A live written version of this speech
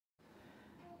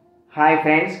Hi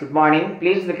friends, good morning.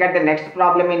 Please look at the next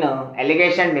problem in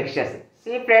alligation mixtures.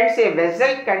 See friends, a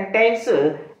vessel contains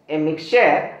a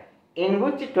mixture in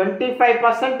which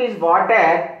 25% is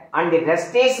water and the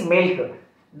rest is milk.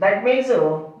 That means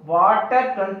water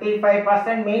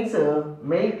 25% means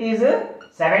milk is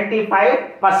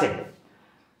 75%.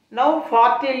 Now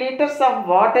 40 liters of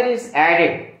water is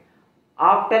added.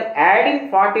 After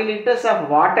adding 40 liters of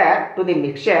water to the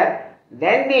mixture,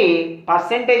 then the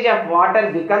percentage of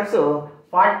water becomes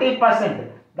 40%.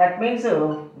 That means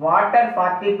water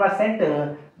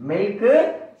 40%, milk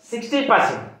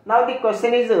 60%. Now the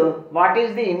question is, what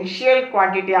is the initial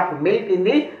quantity of milk in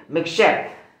the mixture?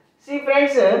 See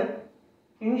friends,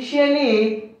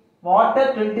 initially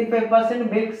water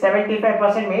 25%, milk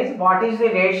 75% means what is the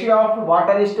ratio of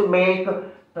water is to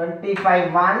milk?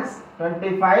 25 ones,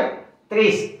 25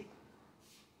 threes.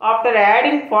 After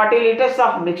adding 40 liters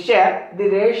of mixture, the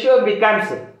ratio becomes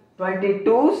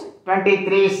 22s,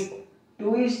 23s,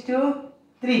 2 is to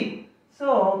 3.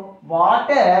 So,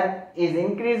 water is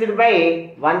increased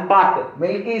by 1 part.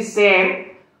 Milk is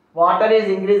same. Water is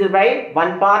increased by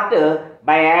 1 part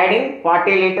by adding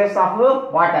 40 liters of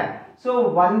water. So,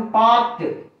 1 part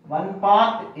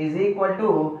is equal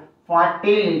to 40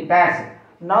 liters.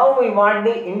 Now, we want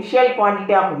the initial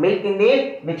quantity of milk in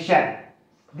the mixture.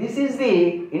 This is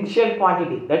the initial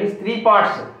quantity, that is 3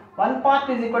 parts. 1 part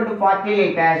is equal to 40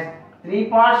 liters, 3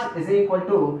 parts is equal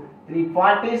to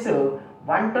 340. So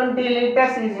 120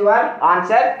 liters is your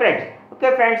answer friends.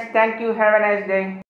 Okay friends, thank you, have a nice day.